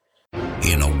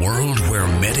world where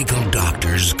medical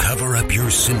doctors cover up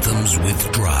your symptoms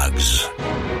with drugs,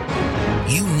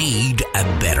 you need a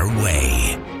better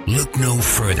way. Look no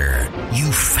further.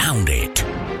 You found it.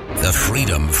 The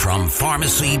Freedom from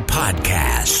Pharmacy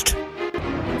Podcast.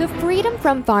 The Freedom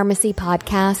from Pharmacy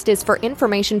Podcast is for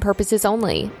information purposes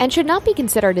only and should not be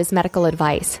considered as medical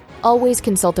advice. Always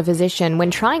consult a physician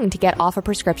when trying to get off a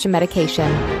prescription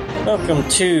medication. Welcome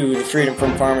to the Freedom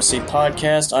from Pharmacy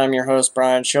Podcast. I'm your host,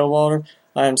 Brian Showalter.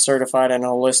 I am certified in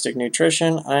holistic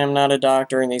nutrition. I am not a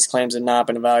doctor, and these claims have not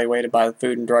been evaluated by the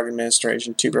Food and Drug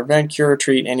Administration to prevent, cure, or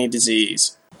treat any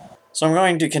disease. So I'm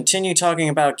going to continue talking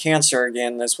about cancer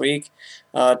again this week.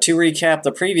 To recap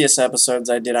the previous episodes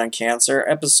I did on cancer,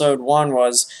 Episode 1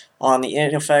 was on the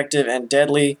ineffective and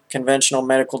deadly conventional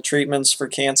medical treatments for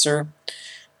cancer.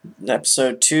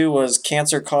 Episode 2 was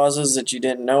cancer causes that you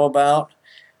didn't know about.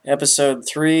 Episode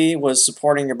 3 was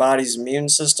supporting your body's immune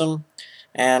system.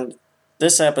 And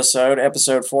this episode,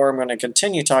 Episode 4, I'm going to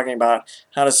continue talking about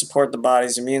how to support the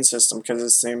body's immune system, because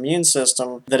it's the immune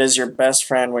system that is your best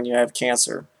friend when you have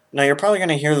cancer. Now, you're probably going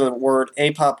to hear the word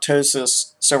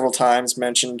apoptosis several times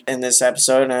mentioned in this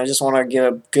episode, and I just want to give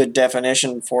a good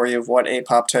definition for you of what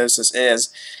apoptosis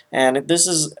is. And this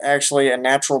is actually a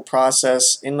natural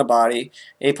process in the body.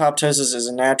 Apoptosis is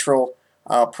a natural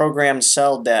programmed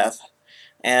cell death.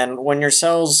 And when your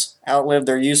cells outlive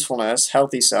their usefulness,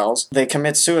 healthy cells, they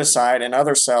commit suicide and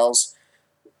other cells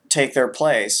take their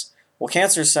place. Well,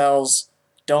 cancer cells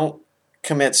don't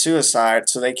commit suicide,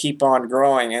 so they keep on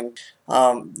growing. And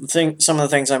some of the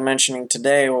things I'm mentioning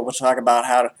today, we'll talk about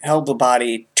how to help the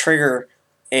body trigger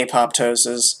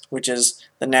apoptosis, which is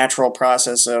the natural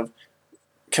process of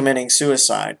committing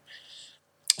suicide.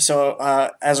 So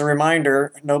as a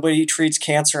reminder, nobody treats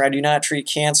cancer. I do not treat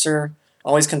cancer.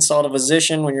 Always consult a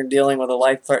physician when you're dealing with a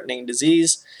life-threatening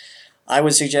disease. I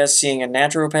would suggest seeing a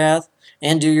naturopath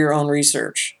and do your own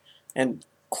research and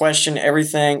question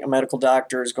everything a medical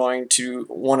doctor is going to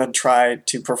want to try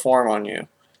to perform on you.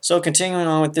 So continuing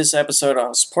on with this episode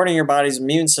on supporting your body's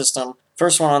immune system,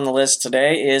 first one on the list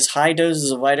today is high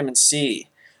doses of vitamin C.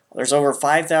 There's over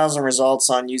 5,000 results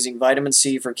on using vitamin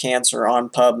C for cancer on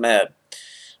PubMed.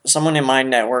 Someone in my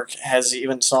network has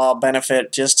even saw a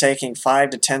benefit just taking 5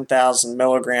 to 10,000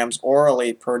 milligrams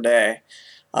orally per day.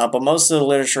 But most of the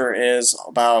literature is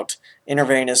about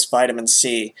intravenous vitamin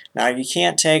C. Now, you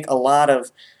can't take a lot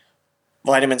of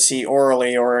vitamin C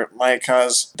orally or it might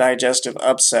cause digestive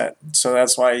upset. So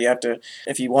that's why you have to,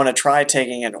 if you want to try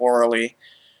taking it orally,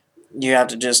 you have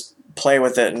to just play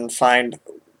with it and find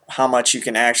how much you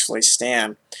can actually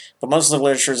stand. But most of the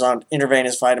literature is on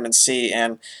intravenous vitamin C,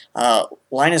 and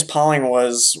Linus Pauling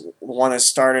was one that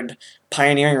started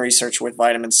pioneering research with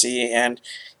vitamin C, and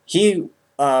he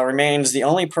remains the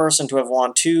only person to have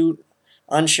won 2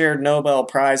 unshared Nobel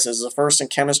Prizes, the first in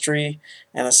chemistry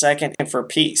and the second for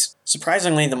peace.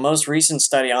 Surprisingly, the most recent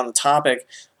study on the topic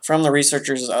from the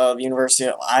researchers of University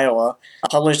of Iowa,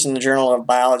 published in the Journal of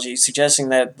Biology, suggesting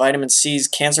that vitamin C's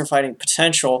cancer-fighting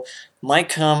potential might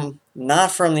come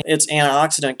not from its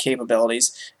antioxidant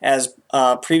capabilities, as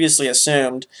previously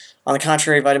assumed. On the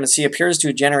contrary, vitamin C appears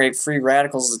to generate free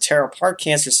radicals that tear apart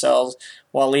cancer cells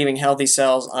while leaving healthy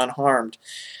cells unharmed.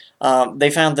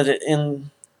 They found that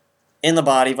in the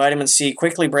body, vitamin C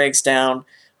quickly breaks down,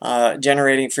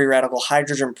 generating free radical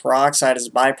hydrogen peroxide as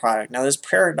a byproduct. Now,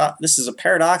 this is a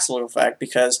paradoxical effect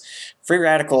because free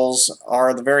radicals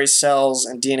are the very cells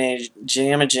and DNA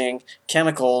damaging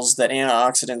chemicals that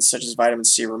antioxidants such as vitamin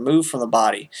C remove from the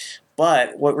body.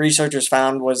 But what researchers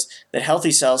found was that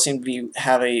healthy cells seem to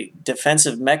have a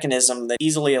defensive mechanism that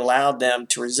easily allowed them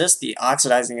to resist the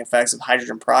oxidizing effects of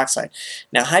hydrogen peroxide.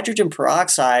 Now, hydrogen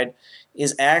peroxide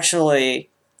is actually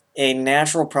a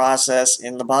natural process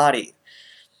in the body.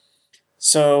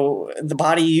 So the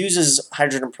body uses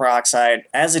hydrogen peroxide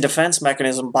as a defense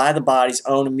mechanism by the body's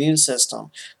own immune system.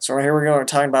 So here we go, we're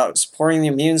talking about supporting the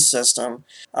immune system.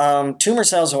 Tumor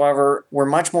cells, however, were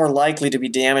much more likely to be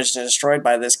damaged and destroyed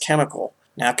by this chemical.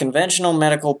 Now, conventional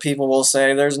medical people will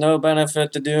say there's no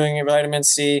benefit to doing vitamin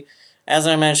C. As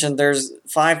I mentioned, there's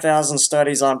 5,000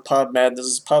 studies on PubMed. This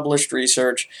is published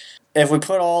research. If we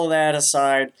put all of that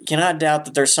aside, you cannot doubt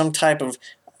that there's some type of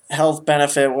health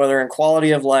benefit, whether in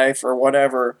quality of life or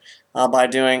whatever, by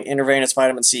doing intravenous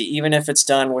vitamin C, even if it's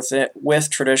done with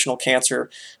traditional cancer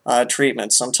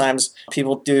treatments. Sometimes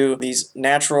people do these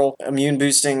natural immune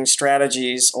boosting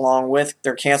strategies along with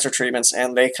their cancer treatments,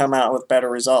 and they come out with better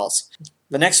results.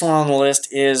 The next one on the list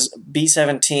is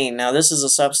B17. Now, this is a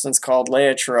substance called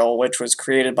Laetrile, which was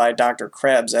created by Dr.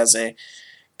 Krebs as a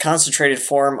concentrated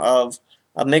form of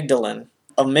amygdalin.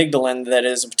 amygdalin that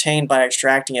is obtained by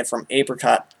extracting it from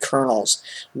apricot kernels.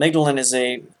 Amygdalin is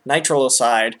a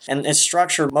nitriliside, and its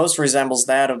structure most resembles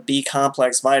that of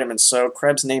B-complex vitamins, so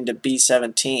Krebs named it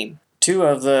B17. Two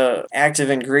of the active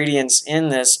ingredients in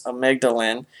this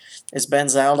amygdalin is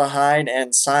benzaldehyde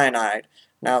and cyanide.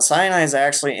 Now, cyanide is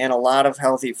actually in a lot of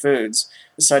healthy foods,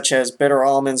 such as bitter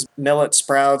almonds, millet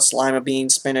sprouts, lima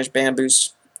beans, spinach, bamboo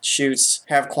shoots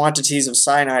have quantities of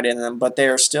cyanide in them, but they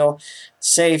are still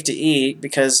safe to eat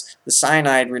because the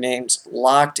cyanide remains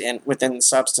locked in within the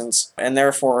substance and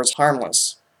therefore is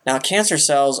harmless. Now, cancer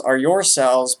cells are your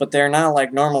cells, but they're not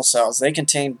like normal cells. They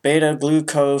contain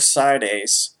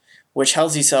beta-glucosidase, which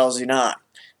healthy cells do not.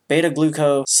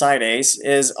 Beta-glucosidase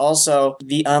is also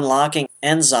the unlocking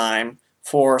enzyme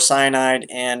for cyanide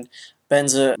and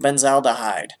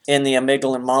benzaldehyde in the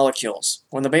amygdalin molecules.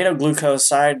 When the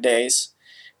beta-glucosidase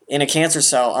in a cancer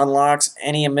cell unlocks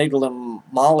any amygdalin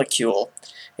molecule,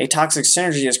 a toxic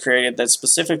synergy is created that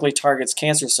specifically targets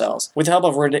cancer cells. With the help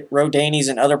of rhodanines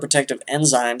and other protective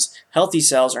enzymes, healthy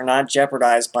cells are not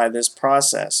jeopardized by this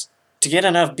process. To get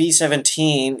enough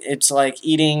B17, it's like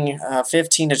eating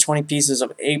 15 to 20 pieces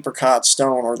of apricot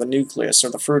stone or the nucleus or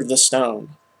the fruit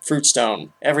stone,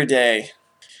 every day.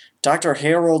 Dr.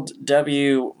 Harold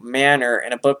W. Manner,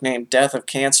 in a book named Death of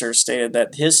Cancer, stated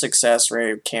that his success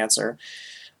rate of cancer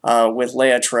with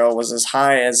Laetrile was as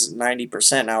high as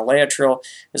 90%. Now, Laetrile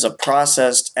is a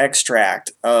processed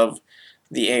extract of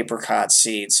the apricot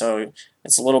seed, so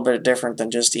it's a little bit different than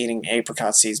just eating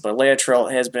apricot seeds. But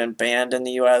Laetrile has been banned in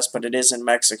the U.S., but it is in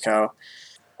Mexico.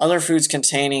 Other foods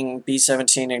containing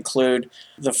B17 include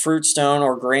the fruit stone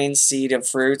or grain seed of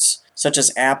fruits, such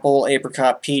as apple,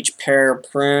 apricot, peach, pear,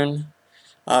 prune,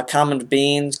 common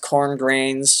beans, corn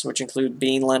grains, which include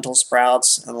bean, lentil,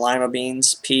 sprouts, and lima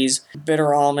beans, peas,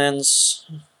 bitter almonds,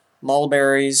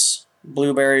 mulberries,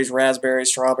 blueberries, raspberries,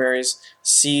 strawberries,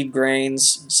 seed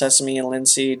grains, sesame and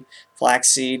linseed,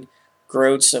 flaxseed,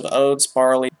 groats of oats,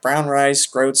 barley, brown rice,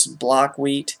 groats of block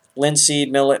wheat,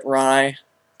 linseed, millet, rye.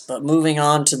 But moving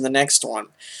on to the next one,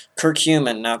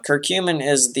 curcumin. Now, curcumin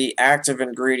is the active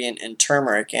ingredient in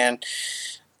turmeric, and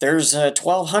there's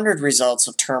 1,200 results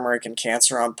of turmeric in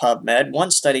cancer on PubMed.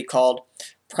 One study called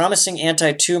Promising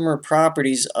Anti-Tumor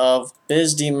Properties of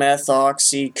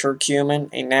Bisdimethoxycurcumin,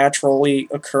 a naturally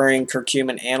occurring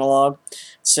curcumin analog,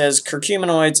 says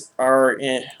curcuminoids are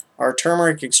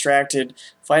turmeric-extracted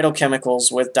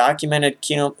phytochemicals with documented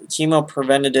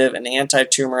chemopreventative and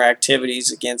anti-tumor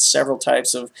activities against several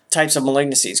types of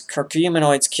malignancies.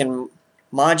 Curcuminoids can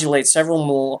modulate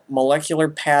several molecular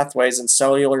pathways and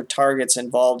cellular targets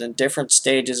involved in different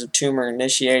stages of tumor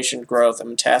initiation, growth,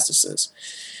 and metastasis.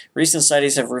 Recent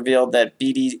studies have revealed that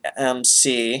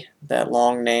BDMC, that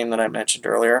long name that I mentioned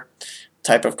earlier,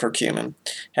 type of curcumin,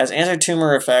 has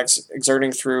anti-tumor effects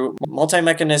exerting through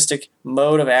multi-mechanistic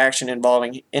mode of action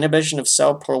involving inhibition of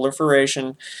cell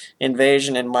proliferation,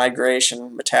 invasion and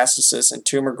migration, metastasis and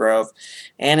tumor growth,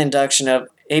 and induction of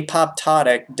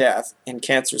apoptotic death in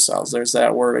cancer cells. There's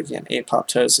that word again,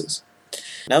 apoptosis.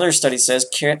 Another study says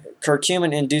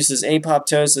curcumin induces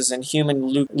apoptosis in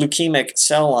human leukemic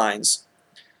cell lines.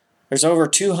 There's over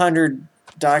 200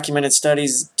 documented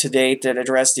studies to date that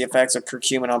address the effects of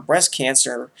curcumin on breast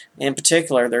cancer. In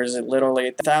particular, there's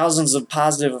literally thousands of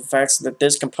positive effects that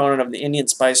this component of the Indian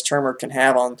spice turmeric can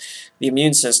have on the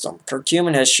immune system.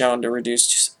 Curcumin has shown to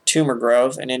reduce tumor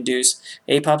growth and induce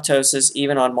apoptosis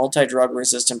even on multi-drug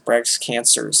resistant breast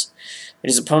cancers. It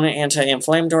is a potent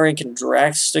anti-inflammatory and can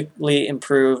drastically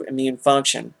improve immune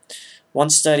function. One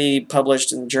study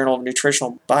published in the Journal of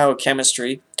Nutritional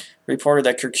Biochemistry reported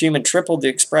that curcumin tripled the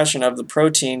expression of the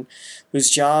protein whose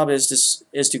job is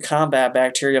to combat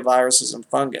bacteria, viruses, and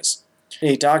fungus.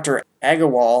 Dr.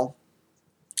 Agarwal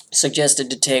suggested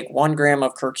to take 1 gram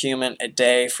of curcumin a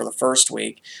day for the first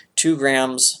week, 2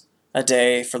 grams a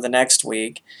day for the next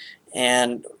week,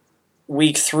 and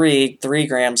week 3, 3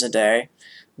 grams a day.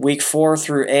 Week 4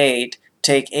 through 8,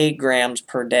 take 8 grams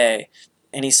per day.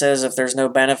 And he says if there's no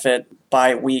benefit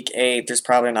by week 8, there's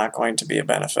probably not going to be a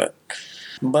benefit.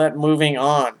 But moving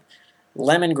on,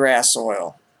 lemongrass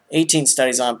oil. 18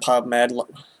 studies on PubMed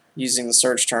using the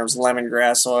search terms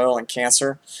lemongrass oil and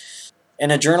cancer. In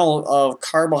a Journal of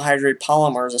Carbohydrate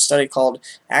Polymers, a study called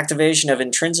Activation of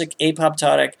Intrinsic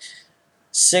Apoptotic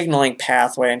Signaling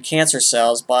Pathway in Cancer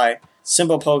Cells by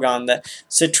Symbopogon, the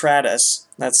citratus,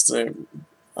 that's the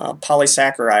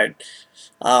polysaccharide,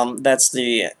 that's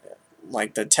the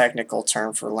technical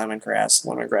term for lemongrass.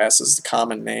 Lemongrass is the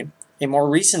common name. A more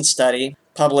recent study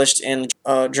published in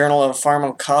Journal of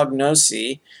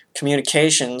Pharmacognosy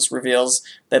Communications reveals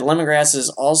that lemongrass is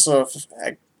also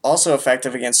Also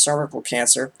effective against cervical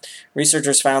cancer,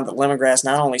 researchers found that lemongrass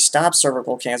not only stops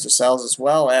cervical cancer cells as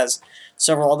well as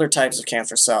several other types of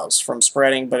cancer cells from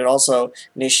spreading, but it also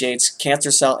initiates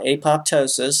cancer cell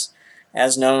apoptosis,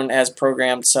 as known as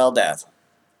programmed cell death.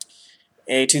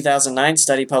 A 2009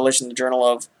 study published in the Journal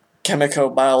of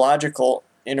Chemico-Biological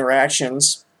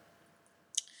Interactions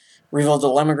revealed that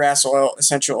lemongrass oil,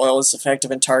 essential oil, is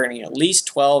effective in targeting at least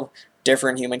 12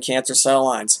 different human cancer cell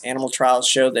lines. Animal trials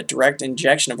showed that direct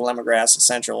injection of lemongrass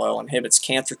essential oil inhibits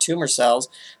cancer tumors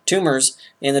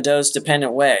in the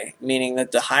dose-dependent way, meaning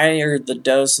that the higher the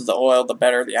dose of the oil, the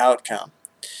better the outcome.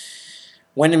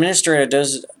 When administered at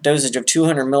a dosage of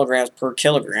 200 milligrams per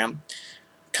kilogram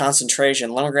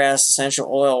concentration, lemongrass essential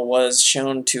oil was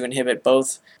shown to inhibit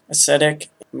both acidic,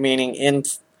 meaning in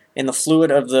the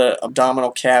fluid of the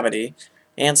abdominal cavity,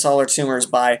 and solid tumors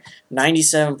by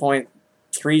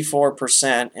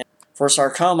 97.34%. For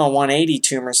sarcoma 180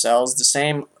 tumor cells, the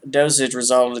same dosage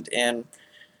resulted in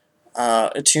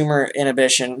a tumor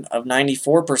inhibition of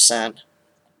 94%.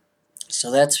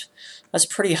 So that's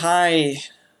pretty high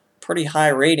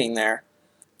rating there.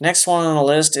 Next one on the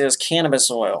list is cannabis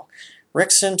oil.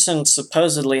 Rick Simpson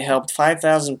supposedly helped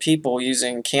 5,000 people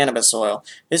using cannabis oil.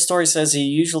 His story says he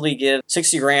usually gives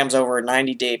 60 grams over a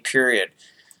 90-day period.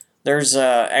 There's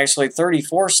actually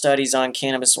 34 studies on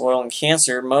cannabis oil and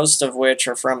cancer, most of which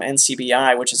are from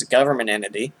NCBI, which is a government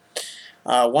entity.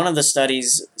 One of the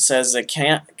studies says that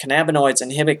cannabinoids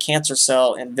inhibit cancer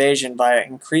cell invasion by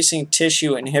increasing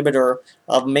tissue inhibitor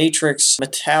of matrix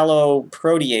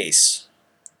metalloprotease.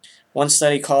 One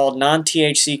study called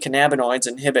Non-THC Cannabinoids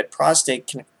Inhibit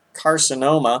Prostate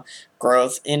Carcinoma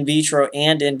Growth in Vitro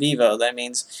and In Vivo. That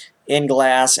means in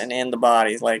glass and in the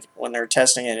body, like when they're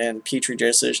testing it in Petri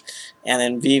dishes, and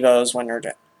in vivos when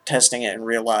they're testing it in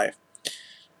real life.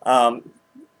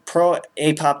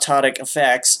 Pro-apoptotic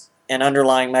effects and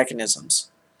underlying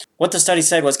mechanisms. What the study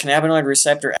said was cannabinoid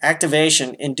receptor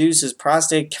activation induces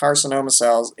prostate carcinoma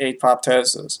cells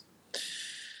apoptosis.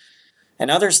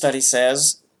 Another study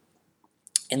says,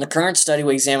 in the current study,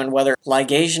 we examined whether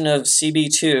ligation of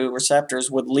CB2 receptors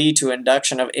would lead to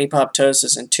induction of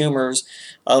apoptosis in tumors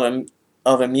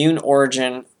of immune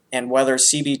origin and whether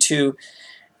CB2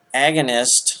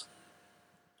 agonist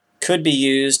could be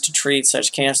used to treat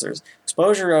such cancers.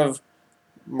 Exposure of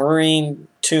murine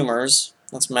tumors,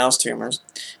 that's mouse tumors,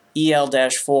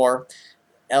 EL-4,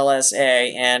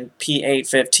 LSA, and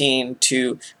P815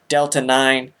 to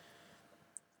delta-9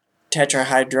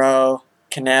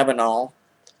 tetrahydrocannabinol,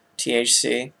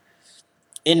 THC,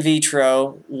 in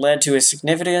vitro led to a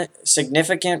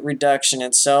significant reduction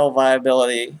in cell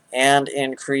viability and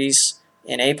increase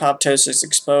in apoptosis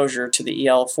exposure to the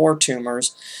EL4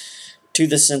 tumors to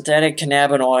the synthetic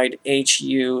cannabinoid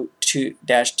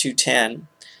HU-210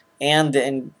 and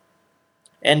the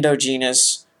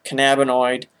endogenous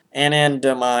cannabinoid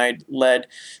anandamide led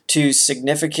to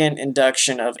significant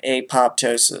induction of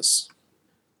apoptosis.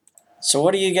 So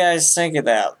what do you guys think of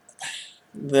that?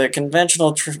 The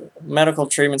conventional medical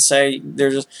treatments say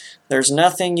there's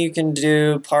nothing you can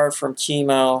do apart from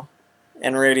chemo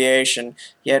and radiation,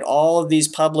 yet all of these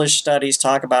published studies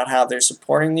talk about how they're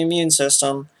supporting the immune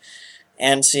system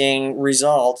and seeing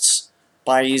results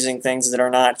by using things that are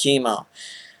not chemo.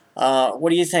 What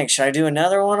do you think? Should I do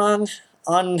another one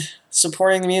on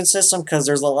supporting the immune system? Because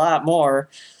there's a lot more.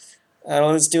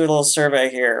 Let's do a little survey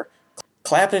here.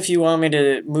 Clap if you want me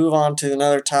to move on to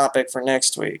another topic for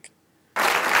next week.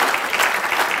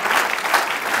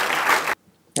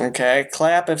 Okay,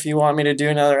 clap if you want me to do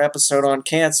another episode on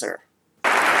cancer.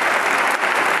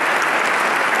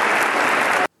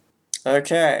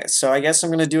 Okay, so I guess I'm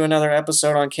going to do another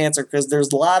episode on cancer because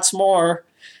there's lots more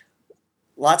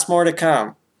to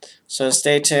come. So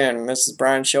stay tuned. This is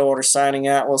Brian Showalter signing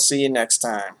out. We'll see you next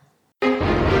time.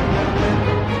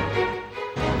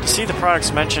 To see the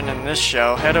products mentioned in this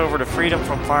show, head over to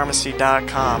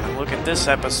freedomfrompharmacy.com and look at this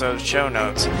episode's show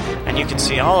notes, and you can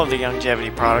see all of the longevity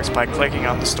products by clicking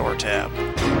on the store tab.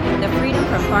 The Freedom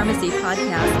from Pharmacy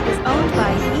podcast is owned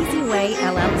by EasyWay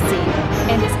LLC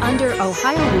and is under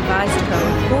Ohio Revised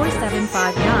Code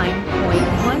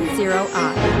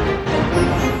 4759.10I.